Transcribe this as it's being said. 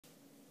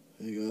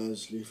Hey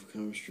guys, Lethal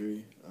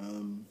Chemistry.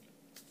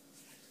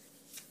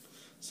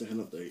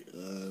 Second update.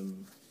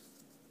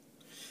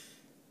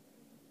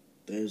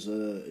 There's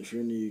if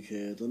you're in the UK,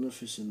 I don't know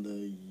if it's in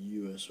the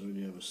US or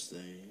any other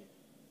state,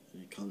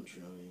 any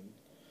country.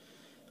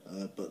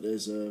 But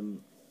there's I know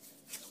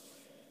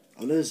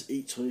there's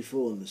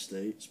Eat24 in the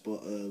States,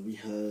 but we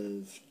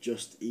have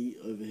Just Eat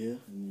over here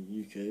in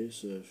the UK.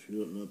 So if you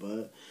don't know about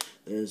it,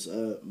 there's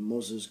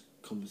Moz's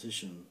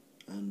competition,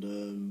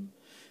 and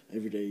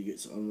every day you get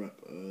to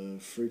unwrap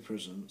 3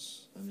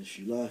 presents, and if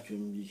you like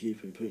them, you keep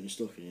them, put it in your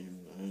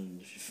stocking,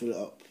 and if you fill it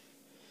up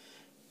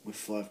with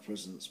 5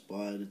 presents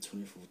by the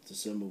 24th of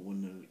December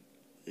when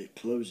it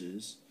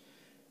closes,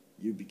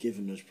 you'll be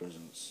given those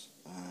presents,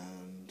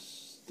 and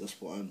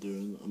that's what I'm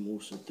doing. I'm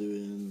also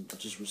doing, I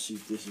just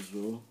received this as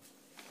well,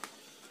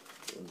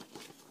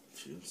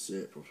 if you can see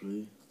it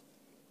properly.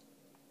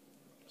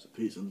 It's a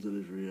pizza and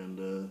delivery,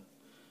 and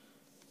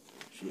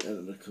if you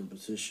enter the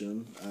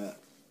competition at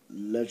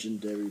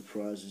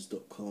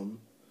legendaryprizes.com,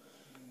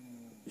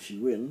 if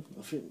you win,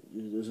 I think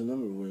there's a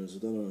number of winners, I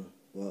don't know,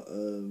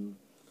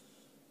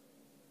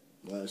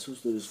 but it's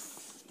also this,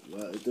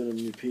 it's doing a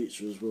new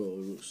pizza as well.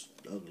 It looks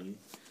ugly.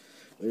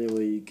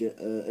 Anyway, you get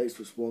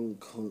Xbox One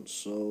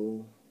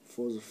console,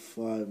 Forza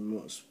 5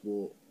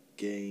 motorsport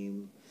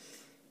game,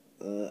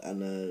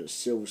 and a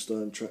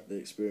Silverstone track day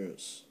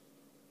experience.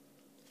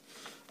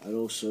 And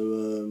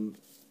also,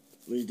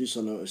 when you do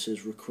something out, it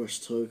says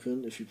request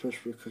token. If you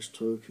press request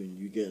token,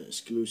 you get an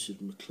exclusive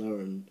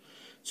Mclaren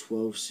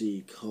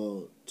 12C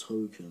car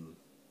token.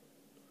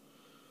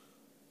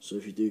 So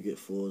if you do get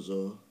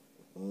Forza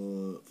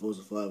or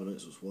Forza 5 and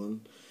Xbox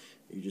One,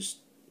 you just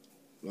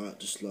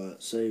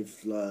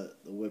save the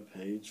web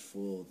page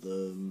for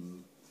the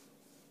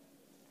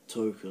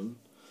token,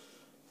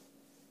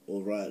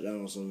 or write it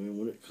down or something.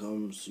 When it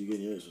comes, you get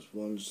your Xbox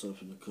One, just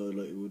type in the code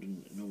like you would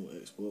in normal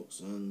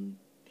Xbox, and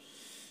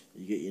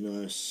you get your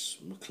nice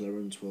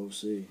Mclaren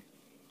 12C.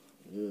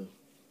 Yeah.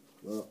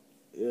 But,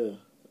 yeah.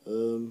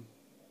 The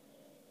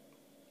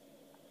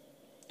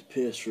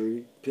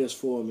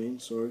PS4,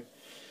 sorry.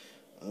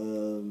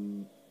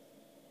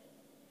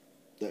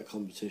 That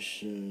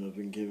competition, I've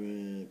been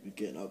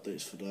getting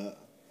updates for that.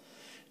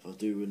 If I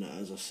do win it,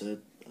 as I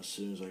said, as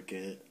soon as I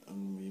get it,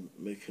 I'm going to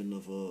make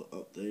another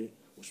update,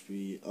 which will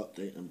be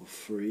update number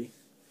 3.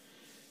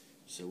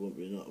 So it won't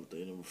be another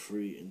update number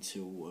 3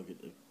 until I get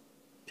the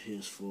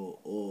PS4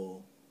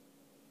 or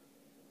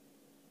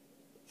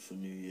for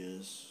New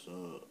Year's. So I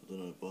don't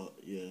know, but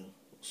yeah,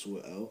 I'll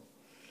sort it out.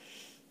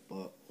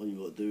 But all you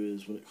got to do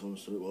is, when it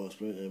comes to it, well, I'll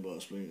explain it, but I'll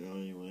explain it now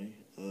anyway.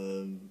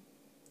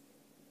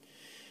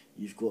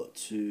 You've got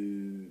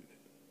to,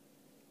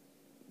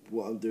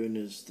 what I'm doing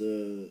is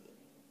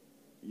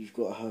you've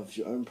got to have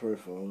your own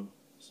profile.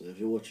 So if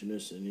you're watching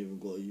this and you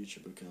haven't got a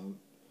YouTube account,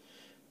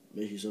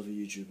 make yourself a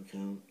YouTube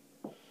account.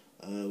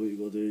 What you've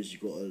got to do is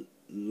you've got to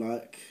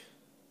like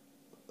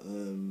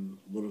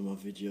one of my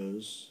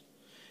videos.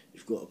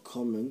 You've got to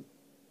comment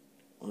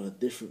on a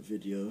different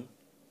video,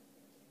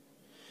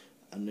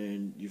 and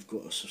then you've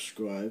got to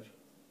subscribe.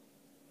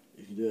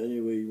 You can do it any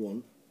way you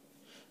want,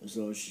 as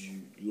long as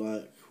you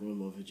like one of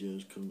my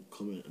videos,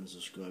 comment and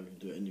subscribe. You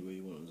can do it any way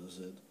you want, as I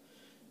said.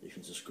 You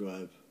can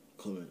subscribe,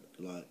 comment,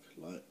 like,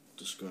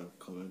 subscribe,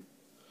 comment,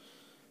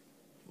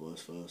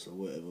 vice versa, or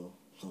whatever.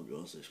 Can't be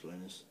asked to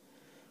explain this.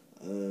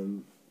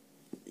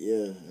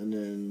 Yeah, and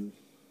then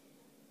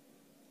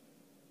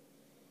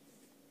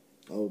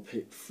I'll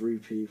pick 3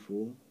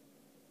 people,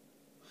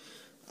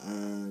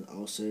 and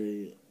I'll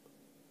say,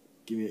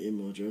 give me your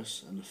email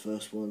address, and the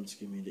first one to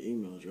give me the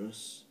email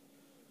address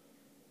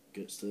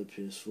gets the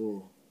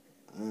PS4.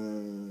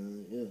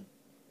 Yeah.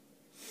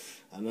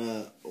 And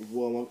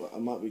well, I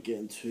might be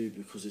getting 2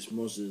 because it's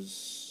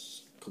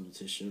Moz's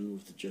competition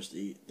with the Just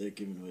Eat. They're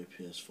giving away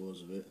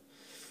PS4s of it.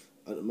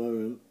 At the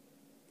moment,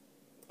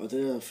 I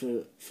did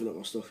fill up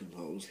my stocking,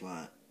 but I was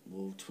like,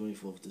 well,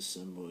 24th of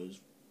December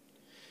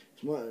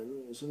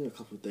it's only a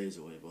couple of days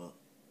away, but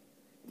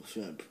I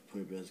think I'd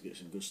probably be able to get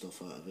some good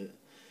stuff out of it.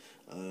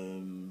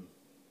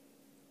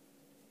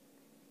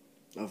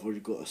 I've already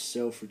got a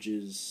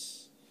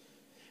Selfridges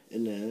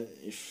in there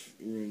if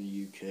you're in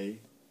the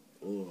UK,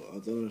 or I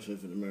don't know if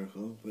it's in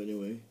America, but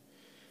anyway,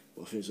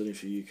 I think it's only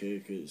for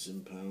UK because it's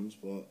in pounds,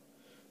 but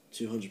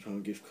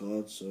 £200 gift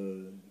card, so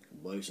you can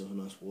buy yourself a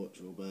nice watch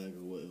or bag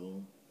or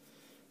whatever.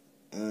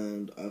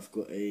 And I've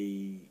got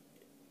a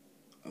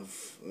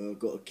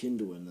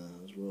Kindle in there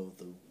as well,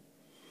 the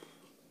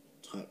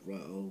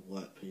typewriter,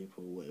 white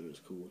paper, whatever it's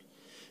called,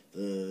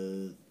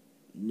 the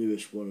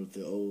newest one of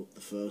the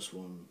first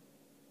one,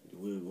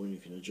 when you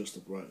can adjust the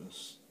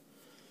brightness.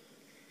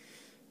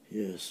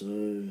 Yeah, so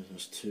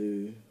that's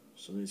 2.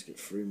 So I need to get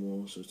 3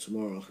 more. So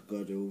tomorrow I could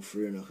go do all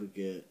 3, and I could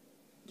get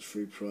the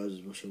 3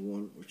 prizes which I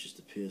want, which is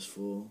the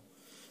PS4.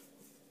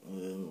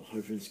 I'm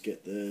hoping to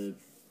get the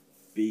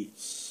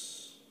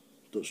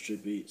Dot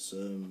Beats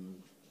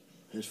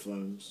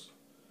headphones,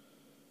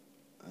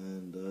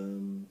 and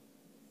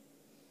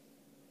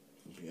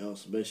something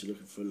else. I'm basically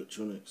looking for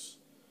electronics,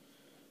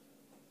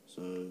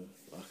 so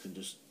I can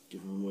just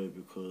give them away,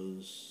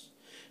 because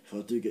if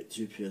I do get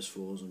 2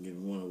 PS4s, I'm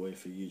giving one away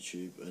for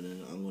YouTube, and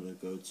then I'm gonna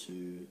go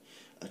to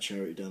a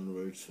charity down the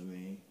road for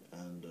me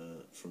and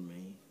from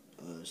me.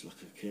 It's like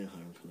a care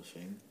home kind of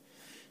thing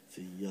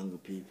for younger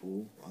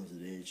people under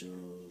the age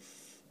of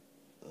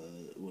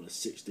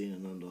 16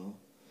 and under,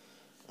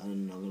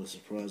 and I'm gonna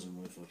surprise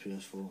them with a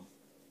PS4.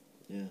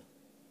 Yeah.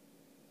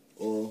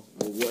 Or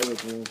whatever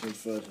comes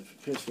first.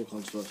 If PS4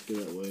 comes first, give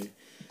it away,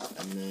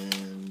 and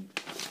then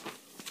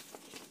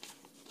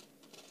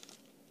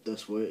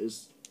that's what it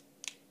is.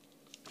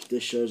 If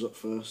this shows up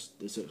first,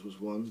 this Xbox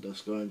One,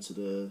 that's going to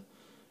the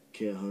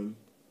care home.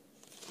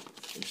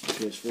 If the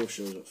PS4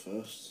 shows up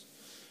first,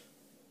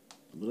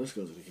 well, let's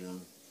go to the care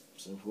home.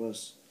 Simple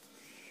as.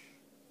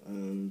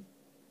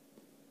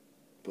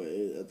 But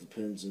it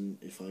depends on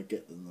if I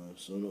get them though,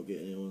 so I'm not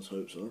getting anyone's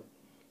hopes up.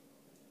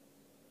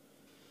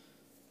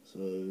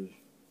 So,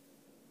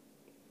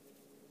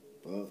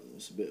 but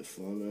it's a bit of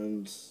fun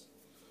and it's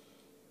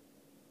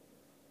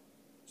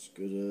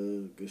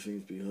good. Good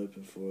thing to be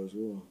hoping for as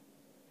well.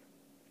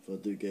 If I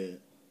do get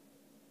it,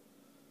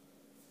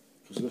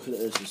 because looking at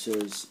this, it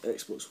says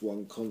Xbox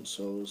One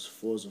consoles,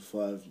 Forza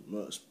 5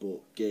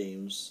 Motorsport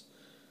games,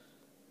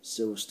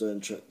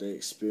 Silverstone Track Day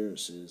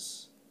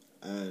experiences,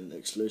 and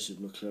exclusive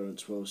Mclaren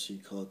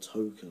 12C car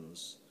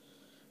tokens.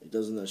 It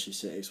doesn't actually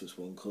say Xbox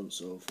One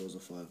console, Forza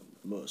 5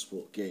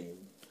 Motorsport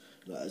game,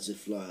 like as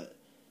if like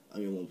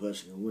only one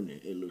person can win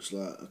it. It looks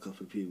like a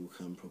couple of people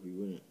can probably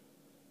win it.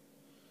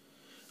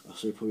 I'll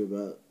say probably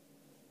about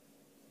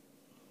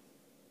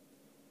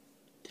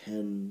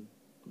 10,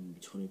 maybe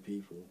 20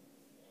 people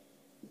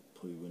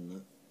probably win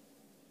that.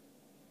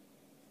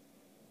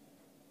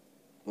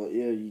 But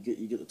yeah, you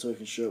get the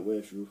token shirt wear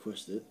if you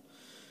request it.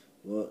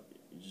 But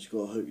you just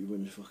gotta hope you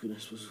win the fucking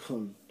Xbox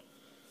One.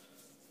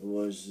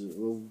 Otherwise,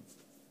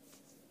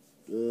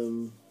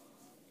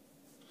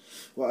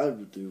 what I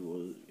would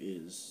do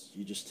is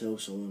you just tell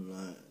someone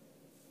like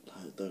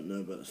don't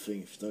know about the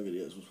thing. If you don't get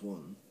the Xbox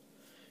One,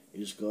 you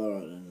just go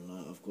alright then.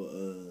 Like I've got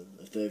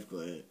if they've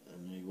got it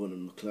and they want a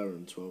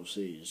McLaren 12C,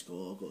 you just go,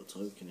 oh, I've got a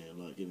token here.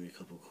 Like give me a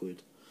couple of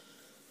quid.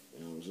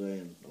 You know what I'm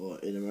saying? Or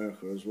in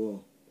America as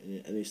well.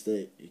 In any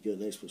state, you get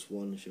an Xbox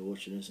One if you're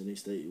watching this. Any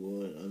state you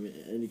want. I mean,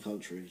 any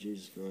country.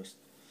 Jesus Christ.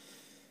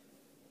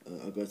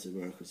 I go to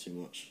America too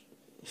much.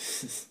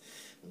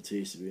 I'm too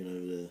used to being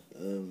over there.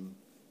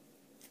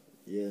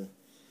 Yeah.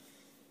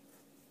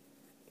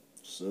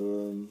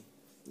 So,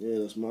 yeah,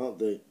 that's my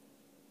update.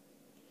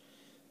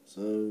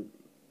 So,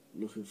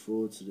 looking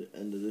forward to the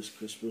end of this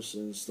Christmas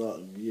and the start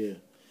of the new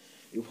year.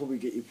 You'll probably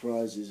get your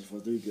prizes if I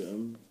do get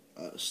them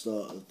at the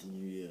start of the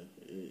new year.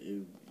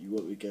 You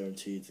won't be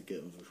guaranteed to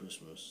get them for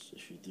Christmas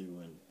if you do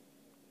win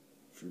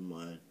through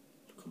my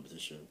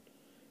competition.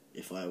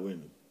 If I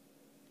win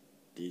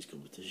these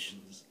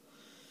competitions.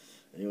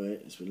 Anyway,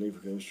 it's been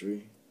Lethal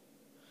Chemistry.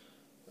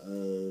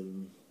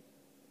 You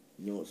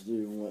know what to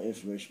do. All my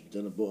information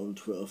down the bottom: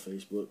 Twitter,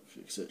 Facebook,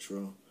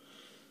 etc.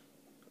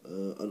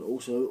 And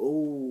also,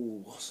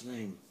 what's the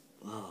name?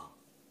 I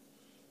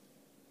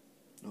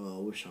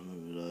wish I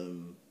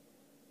remembered.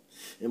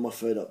 In my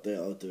third update,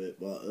 I'll do it.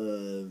 But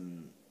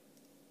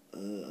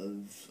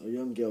a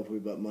young girl, probably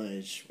about my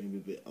age, maybe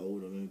a bit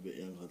older, maybe a bit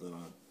younger. I don't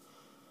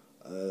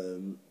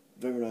know.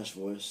 Very nice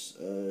voice.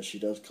 She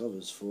does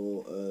covers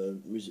for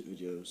music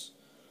videos,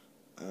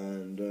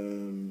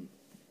 and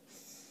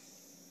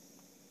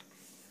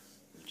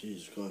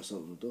Jesus Christ,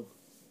 open the door.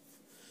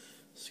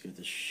 Scared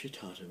the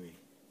shit out of me.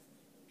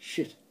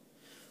 Shit.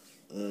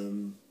 I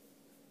don't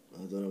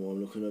know why I'm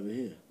looking over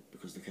here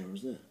because the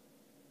camera's there.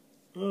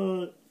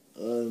 Alright.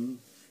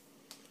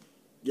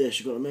 Yeah,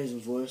 she got an amazing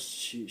voice.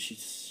 She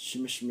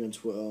messaged me on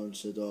Twitter and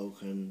said, "Oh,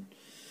 can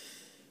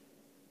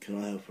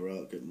I help her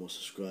out, get more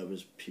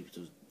subscribers, people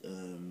to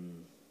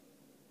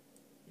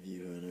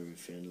view her and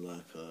everything,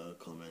 like her,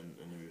 comment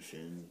and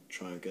everything,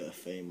 try and get her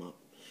fame up,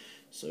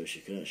 so she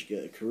can actually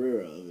get a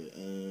career out of it."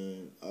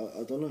 And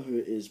I don't know who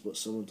it is, but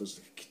someone does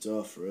the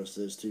guitar for us.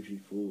 There's two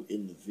people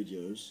in the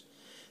videos.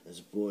 There's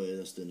a boy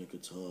that's doing the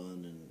guitar,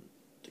 and then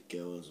the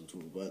girl, as I'm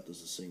talking about,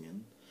 does the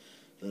singing.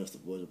 I don't know if the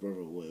boy's a brother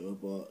or whatever,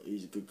 but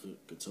he's a good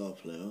guitar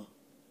player,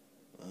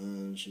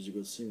 and she's a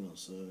good singer.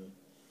 So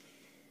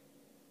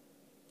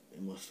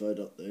in my third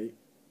update,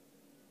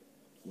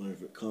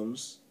 whenever it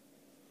comes,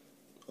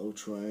 I'll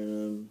try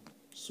and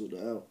sort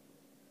it out.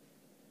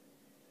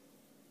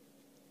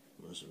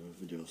 There's a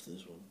video after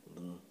this one, I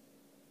don't know.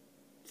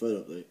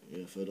 Third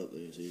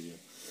update is easier.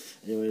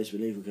 Anyway, it's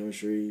been Lethal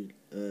Chemistry.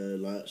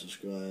 Like,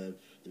 subscribe,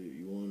 do what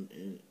you want.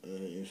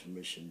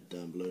 Information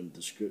down below in the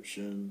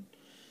description.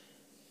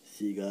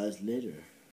 See you guys later.